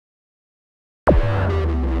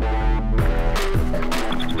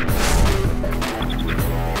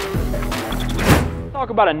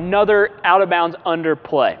about another out of bounds under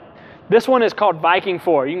play. This one is called Viking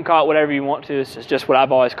 4. You can call it whatever you want to. It's just what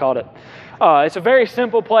I've always called it. It's a very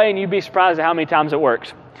simple play, and you'd be surprised at how many times it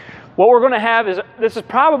works. What we're going to have is, this is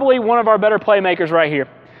probably one of our better playmakers right here.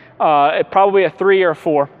 Probably a 3 or a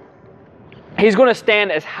 4. He's going to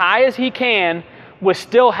stand as high as he can with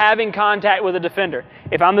still having contact with the defender.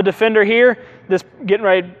 If I'm the defender here, this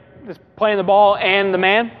playing the ball and the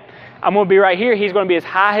man, I'm going to be right here. He's going to be as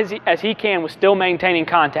high as he can with still maintaining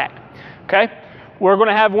contact. Okay? We're going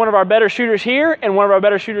to have one of our better shooters here and one of our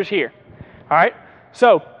better shooters here. All right?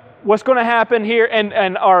 So what's going to happen here,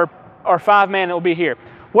 and our 5-man will be here.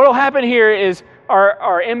 What will happen here is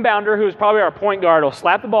our inbounder, who's probably our point guard, will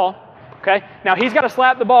slap the ball. Okay? Now he's got to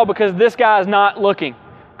slap the ball because this guy is not looking.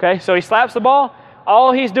 Okay? So he slaps the ball.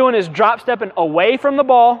 All he's doing is drop stepping away from the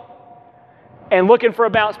ball and looking for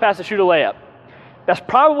a bounce pass to shoot a layup. That's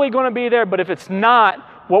probably going to be there, but if it's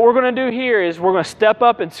not, what we're going to do here is we're going to step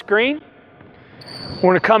up and screen. We're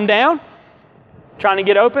going to come down, trying to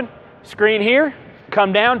get open, screen here,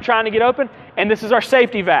 come down, trying to get open, and this is our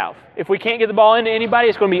safety valve. If we can't get the ball into anybody,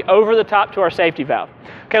 it's going to be over the top to our safety valve.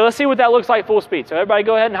 Okay, let's see what that looks like full speed. So everybody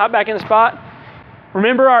go ahead and hop back in the spot.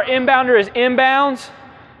 Remember, our inbounder is inbounds,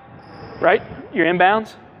 right? You're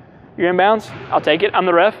inbounds. You're inbounds. I'll take it. I'm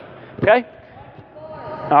the ref. Okay?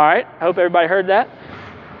 All right. I hope everybody heard that.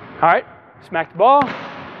 All right. Smack the ball.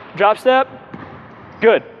 Drop step.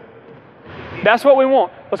 Good. That's what we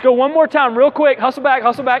want. Let's go one more time real quick. Hustle back,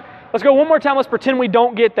 hustle back. Let's go one more time. Let's pretend we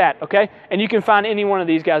don't get that, okay? And you can find any one of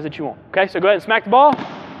these guys that you want, okay? So go ahead and smack the ball.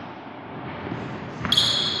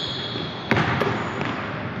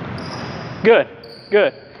 Good,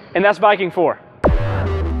 good. And that's Viking 4.